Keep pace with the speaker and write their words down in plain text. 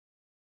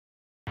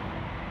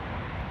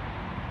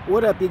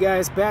What up, you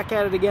guys? Back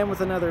at it again with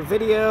another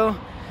video.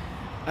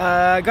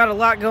 Got a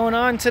lot going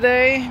on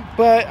today,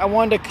 but I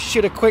wanted to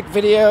shoot a quick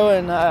video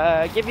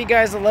and give you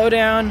guys a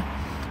lowdown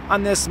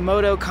on this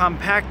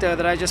Motocompacto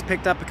that I just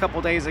picked up a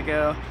couple days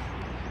ago.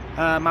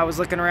 I was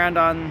looking around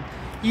on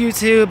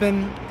YouTube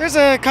and there's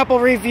a couple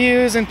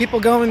reviews and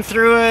people going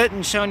through it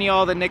and showing you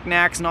all the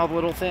knickknacks and all the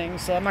little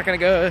things, so I'm not going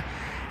to go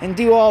and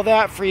do all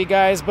that for you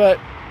guys, but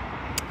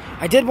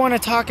I did want to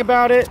talk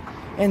about it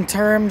in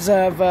terms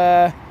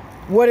of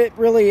what it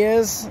really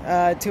is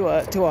to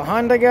a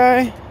Honda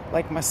guy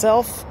like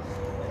myself,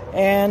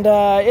 and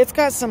it's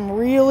got some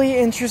really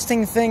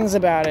interesting things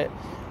about it.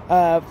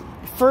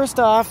 First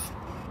off,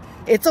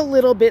 it's a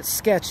little bit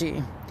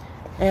sketchy,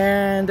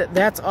 and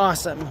that's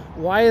awesome.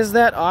 Why is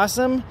that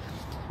awesome?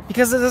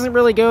 Because it doesn't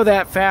really go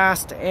that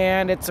fast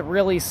and it's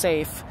really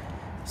safe.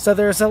 So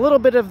there's a little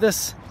bit of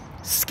this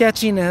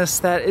sketchiness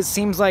that it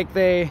seems like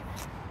they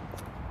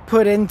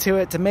put into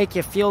it to make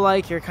you feel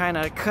like you're kind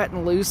of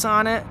cutting loose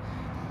on it.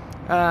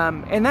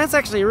 And that's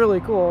actually really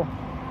cool.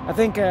 I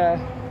think a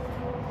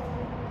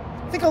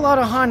lot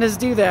of Hondas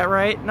do that,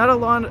 right? Not a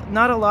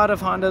lot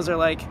of Hondas are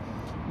like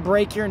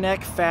break your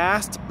neck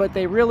fast, but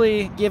they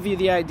really give you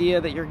the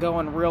idea that you're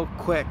going real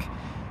quick.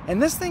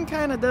 And this thing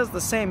kind of does the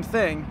same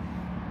thing.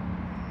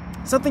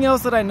 Something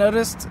else that I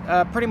noticed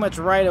pretty much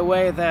right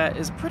away that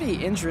is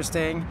pretty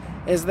interesting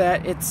is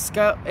that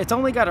it's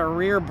only got a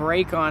rear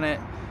brake on it.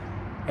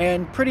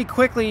 And pretty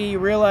quickly you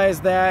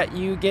realize that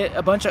you get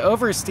a bunch of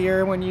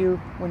oversteer when you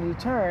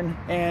turn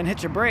and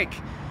hit your brake.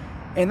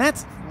 And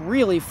that's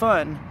really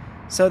fun.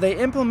 So they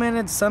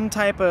implemented some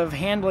type of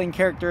handling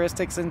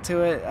characteristics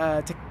into it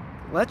to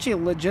let you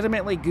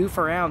legitimately goof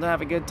around and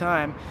have a good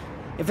time.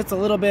 If it's a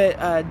little bit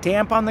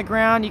damp on the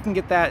ground, you can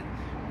get that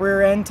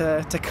rear end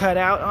to cut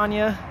out on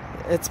you.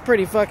 It's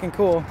pretty fucking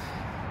cool.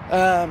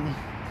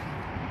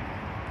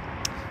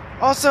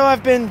 Also,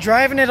 I've been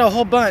driving it a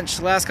whole bunch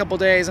the last couple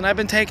days, and I've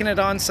been taking it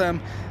on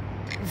some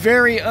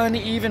very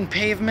uneven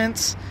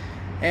pavements,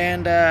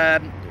 and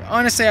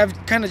honestly,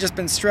 I've kind of just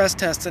been stress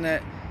testing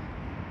it.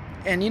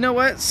 And you know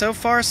what? So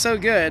far, so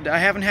good. I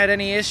haven't had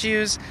any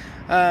issues.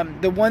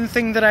 The one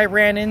thing that I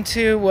ran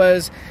into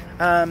was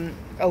a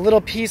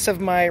little piece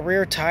of my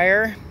rear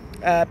tire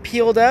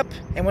peeled up,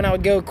 and when I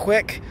would go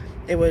quick,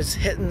 it was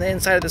hitting the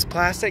inside of this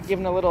plastic,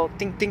 giving a little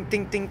dink, dink,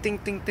 dink, dink,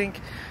 dink, dink, dink.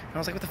 And I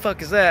was like, what the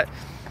fuck is that?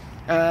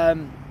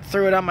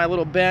 Threw it on my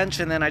little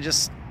bench, and then I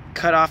just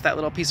cut off that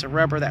little piece of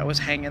rubber that was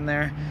hanging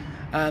there.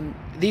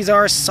 These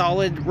are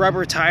solid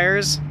rubber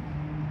tires,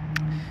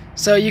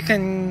 so you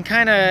can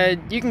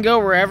go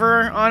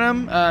wherever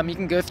on them. You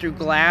can go through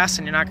glass,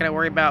 and you're not going to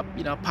worry about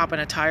popping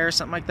a tire or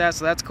something like that.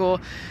 So that's cool.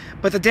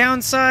 But the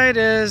downside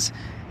is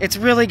it's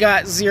really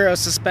got zero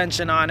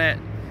suspension on it.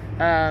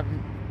 I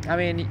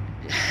mean,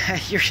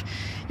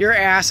 your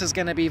ass is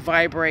going to be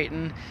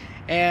vibrating,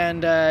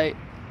 and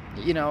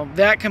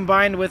that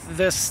combined with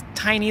this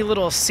tiny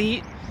little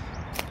seat,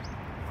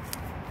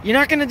 you're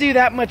not going to do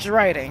that much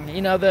riding.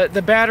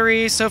 The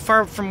battery, so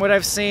far from what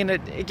I've seen,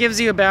 it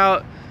gives you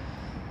about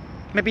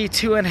maybe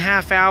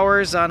 2.5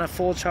 hours on a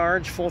full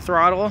charge, full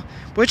throttle,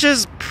 which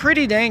is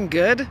pretty dang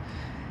good.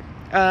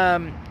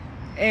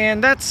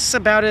 And that's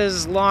about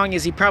as long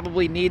as you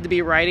probably need to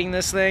be riding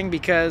this thing,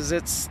 because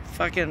it's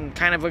fucking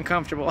kind of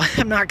uncomfortable.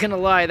 I'm not going to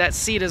lie, that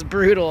seat is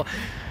brutal.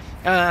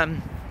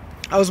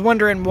 I was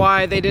wondering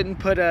why they didn't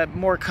put a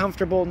more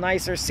comfortable,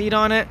 nicer seat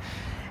on it,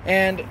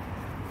 and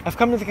I've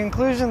come to the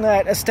conclusion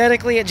that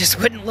aesthetically it just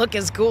wouldn't look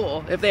as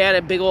cool if they had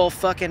a big old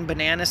fucking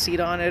banana seat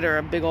on it, or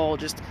a big old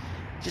just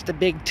a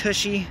big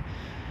tushy,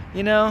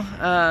 so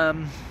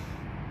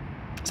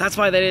that's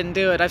why they didn't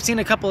do it. I've seen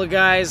a couple of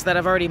guys that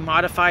have already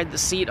modified the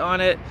seat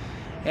on it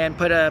and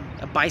put a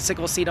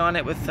bicycle seat on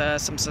it with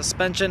some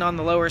suspension on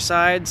the lower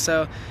side,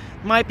 so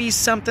might be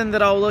something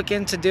that I'll look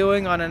into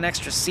doing on an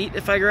extra seat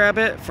if I grab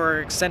it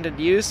for extended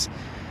use.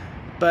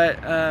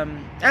 But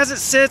as it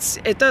sits,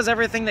 it does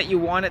everything that you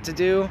want it to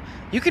do.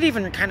 You could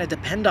even kind of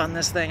depend on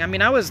this thing.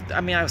 I was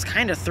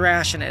kind of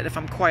thrashing it, if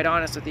I'm quite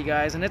honest with you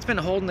guys, and it's been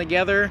holding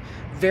together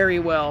very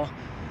well.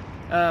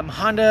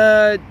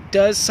 Honda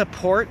does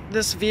support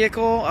this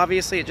vehicle.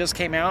 Obviously, it just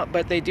came out,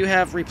 but they do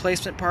have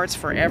replacement parts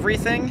for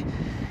everything.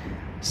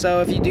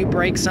 So if you do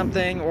break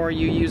something or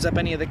you use up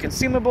any of the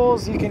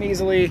consumables, you can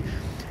easily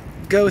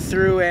go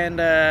through and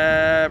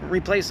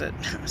replace it.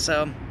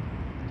 So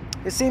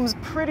it seems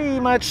pretty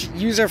much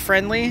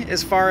user-friendly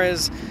as far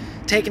as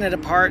taking it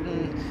apart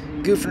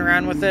and goofing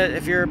around with it.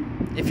 If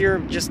you're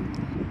just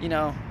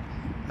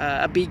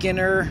a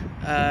beginner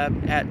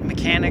at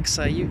mechanics,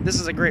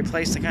 this is a great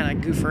place to kind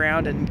of goof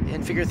around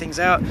and figure things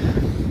out.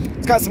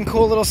 It's got some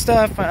cool little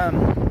stuff.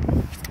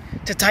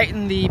 To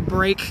tighten the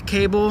brake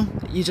cable,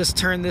 you just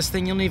turn this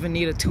thing. You don't even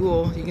need a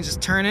tool. You can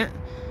just turn it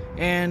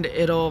and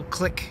it'll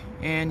click,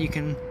 and you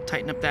can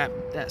tighten up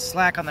that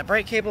slack on the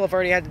brake cable. I've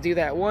already had to do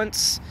that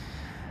once.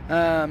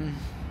 Yeah,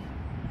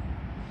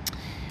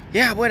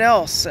 what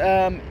else?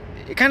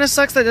 It kind of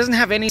sucks that it doesn't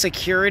have any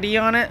security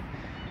on it.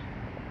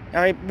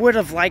 I would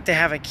have liked to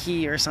have a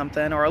key or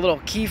something, or a little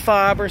key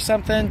fob or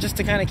something, just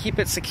to kind of keep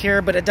it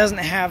secure, but it doesn't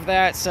have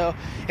that. So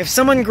if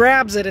someone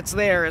grabs it, it's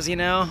theirs, you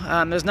know.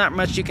 There's not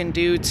much you can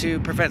do to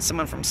prevent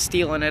someone from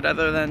stealing it,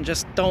 other than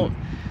just don't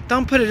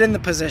put it in the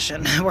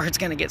position where it's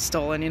going to get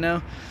stolen, you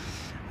know.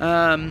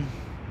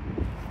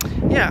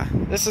 Yeah,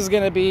 this is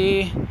going to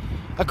be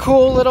a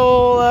cool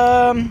little,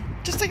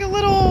 just like a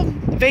little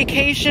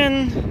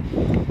vacation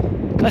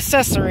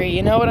accessory,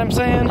 you know what I'm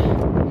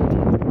saying?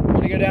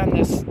 Go down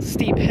this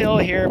steep hill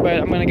here, but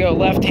I'm gonna go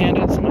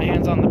left-handed, so my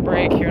hand's on the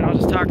brake here, and I'll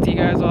just talk to you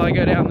guys while I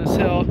go down this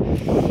hill.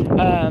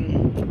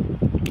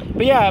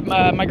 But yeah,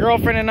 my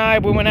girlfriend and I,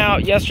 we went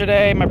out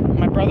yesterday.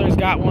 My brother's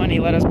got one, he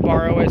let us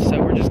borrow it, so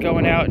we're just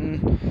going out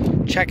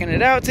and checking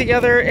it out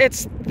together.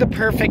 It's the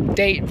perfect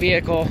date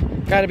vehicle,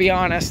 gotta be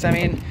honest. I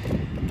mean,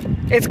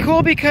 it's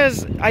cool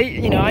because I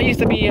used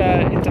to be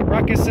into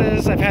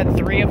Ruckuses. I've had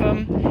 3 of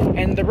them,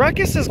 and the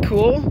Ruckus is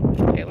cool.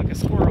 Hey, look, a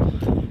squirrel.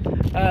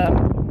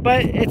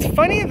 But it's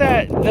funny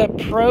that the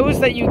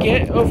pros that you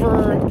get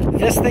over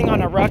this thing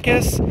on a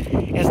Ruckus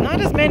is not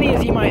as many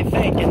as you might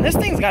think. And this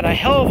thing's got a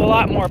hell of a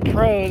lot more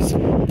pros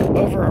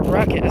over a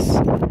Ruckus.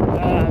 Switch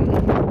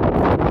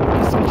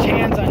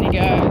hands on you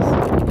guys.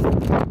 There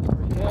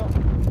we go.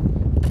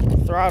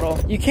 Throttle.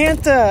 You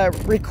can't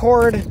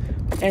record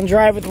and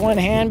drive with one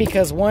hand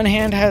because one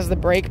hand has the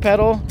brake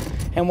pedal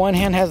and one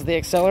hand has the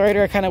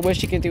accelerator. I kind of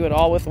wish you could do it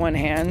all with one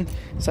hand,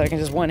 so I can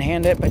just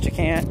one-hand it, but you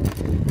can't.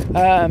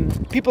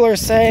 People are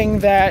saying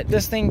that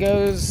this thing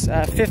goes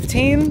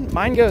 15.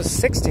 Mine goes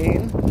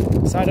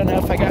 16. So I don't know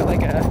if I got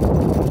like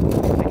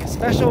a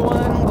special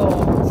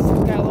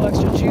one. Got a little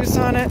extra juice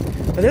on it.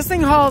 But this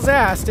thing hauls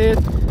ass,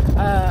 dude.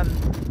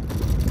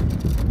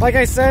 Like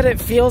I said,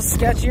 it feels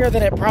sketchier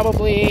than it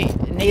probably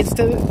needs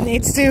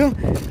to.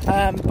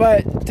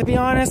 But to be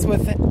honest,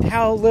 with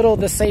how little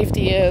the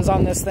safety is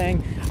on this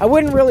thing, I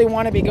wouldn't really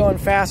want to be going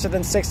faster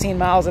than 16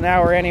 miles an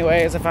hour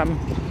anyways, if I'm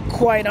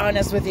quite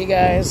honest with you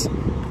guys.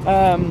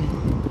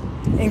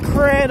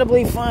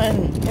 Incredibly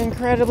fun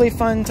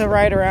to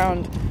ride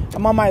around.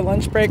 I'm on my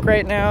lunch break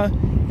right now,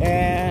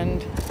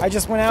 and I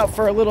just went out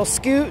for a little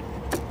scoot,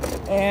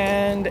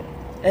 and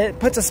it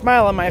puts a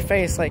smile on my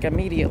face like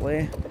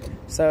immediately.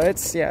 So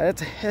it's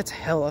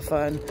hella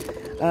fun.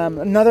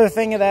 Another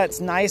thing that's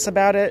nice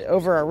about it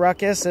over a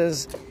Ruckus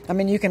is, I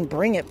mean, you can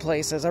bring it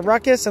places. A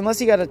Ruckus,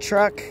 unless you got a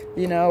truck,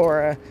 you know,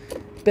 or a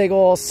big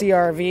old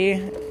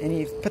CRV, and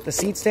you put the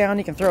seats down,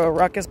 you can throw a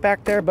Ruckus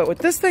back there. But with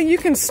this thing, you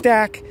can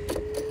stack,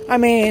 I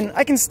mean,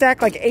 I can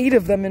stack like 8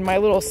 of them in my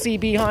little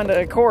CB Honda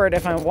Accord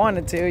if I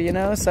wanted to, you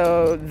know,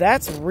 so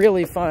that's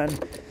really fun.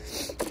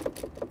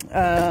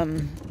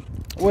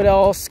 What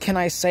else can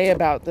I say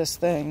about this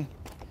thing?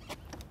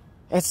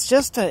 It's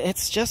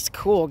just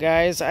cool,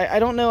 guys. I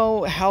don't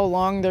know how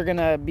long they're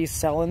gonna be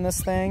selling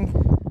this thing.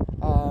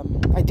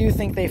 I do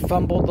think they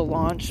fumbled the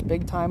launch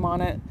big time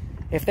on it.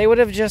 If they would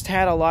have just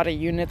had a lot of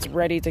units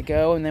ready to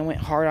go and then went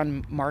hard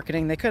on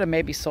marketing, they could have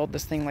maybe sold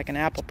this thing like an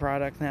Apple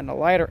product and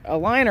had a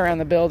line around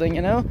the building,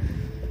 you know?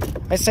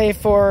 I say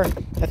for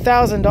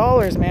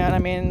 $1,000, man, I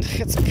mean,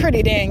 it's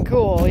pretty dang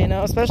cool, you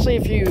know? Especially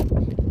if you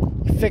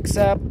fix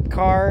up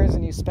cars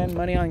and you spend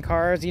money on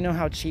cars, you know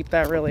how cheap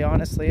that really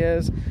honestly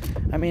is.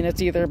 I mean,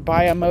 it's either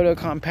buy a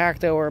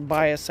Motocompacto or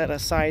buy a set of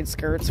side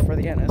skirts for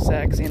the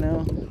NSX, you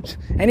know?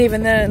 And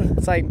even then,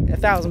 it's like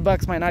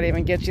 $1,000 might not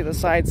even get you the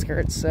side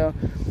skirts. So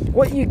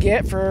what you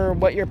get for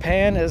what you're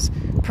paying is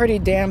pretty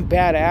damn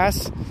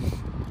badass.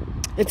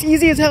 It's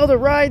easy as hell to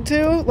ride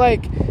too,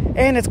 like,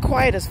 and it's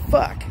quiet as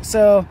fuck.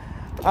 So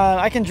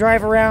I can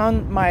drive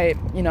around. My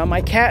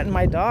cat and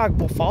my dog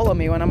will follow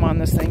me when I'm on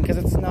this thing because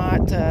it's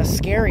not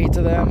scary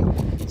to them.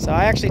 So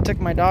I actually took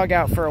my dog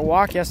out for a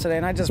walk yesterday,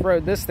 and I just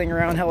rode this thing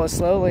around hella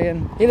slowly,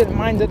 and he didn't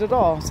mind it at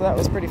all. So that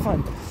was pretty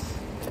fun.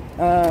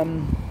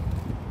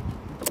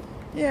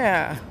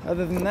 Yeah,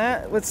 other than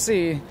that, let's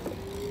see.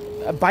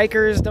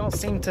 Bikers don't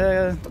seem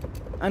to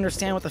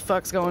understand what the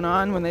fuck's going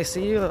on when they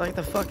see you. They're like,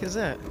 the fuck is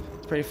that?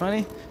 It's pretty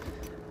funny.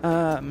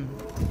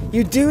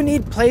 You do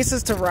need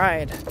places to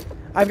ride.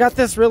 I've got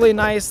this really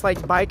nice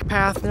like bike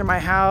path near my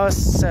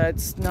house.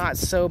 It's not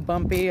so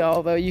bumpy,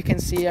 although you can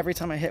see every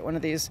time I hit one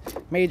of these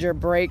major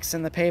breaks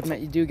in the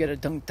pavement, you do get a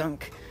dunk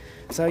dunk.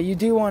 So you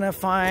do want to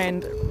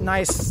find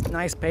nice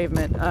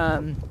pavement.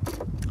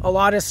 A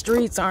lot of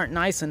streets aren't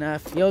nice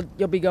enough. You'll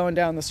be going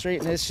down the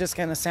street and it's just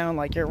gonna sound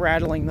like you're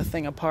rattling the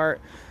thing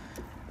apart.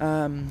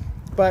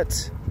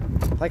 But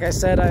like I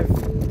said, I've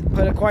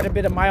put quite a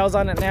bit of miles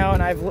on it now,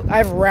 and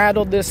I've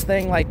rattled this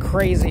thing like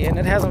crazy, and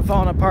it hasn't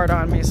fallen apart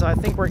on me, so I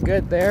think we're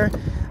good there.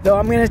 Though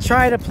I'm gonna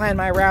try to plan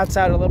my routes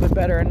out a little bit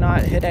better and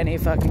not hit any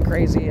fucking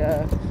crazy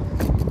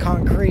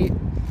concrete.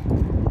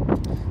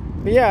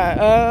 But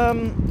yeah,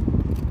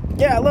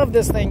 I love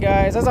this thing,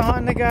 guys. As a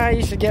Honda guy,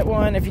 you should get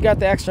one if you got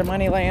the extra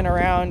money laying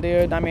around,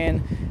 dude. I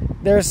mean,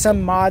 there's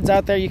some mods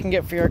out there you can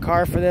get for your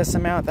car for this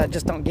amount that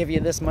just don't give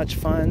you this much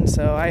fun,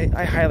 so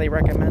I highly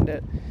recommend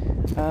it.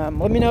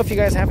 Let me know if you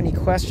guys have any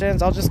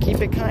questions. I'll just keep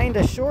it kind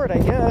of short, I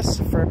guess,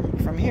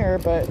 from here,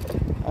 but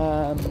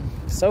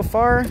so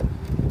far,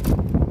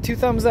 2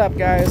 thumbs up,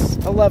 guys.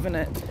 I'm loving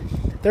it.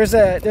 There's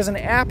an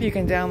app you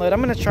can download. I'm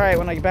gonna try it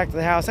when I get back to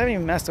the house. I haven't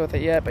even messed with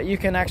it yet, but you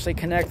can actually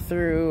connect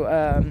through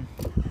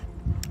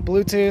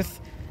Bluetooth,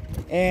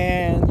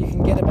 and you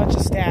can get a bunch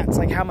of stats,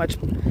 like how much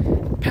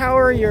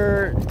power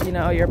your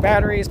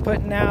battery is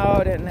putting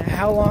out and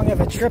how long of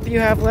a trip you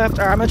have left.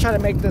 All right, I'm gonna try to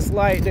make this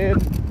light,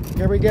 dude.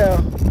 Here we go.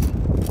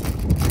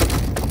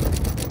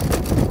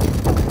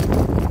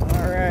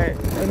 All right,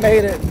 I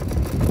made it.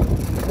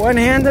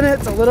 One-handed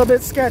it's a little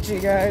bit sketchy,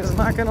 guys. I'm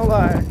not gonna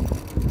lie.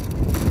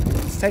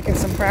 It's taking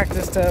some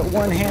practice to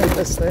one-hand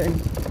this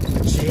thing.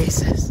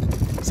 Jesus.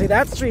 See,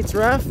 that street's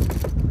rough.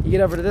 You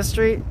get over to this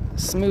street,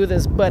 smooth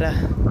as butter.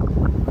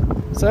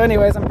 So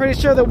anyways, I'm pretty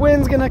sure the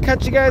wind's gonna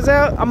cut you guys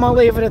out. I'm gonna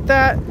leave it at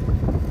that.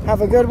 Have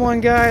a good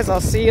one, guys.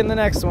 I'll see you in the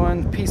next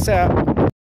one. Peace out.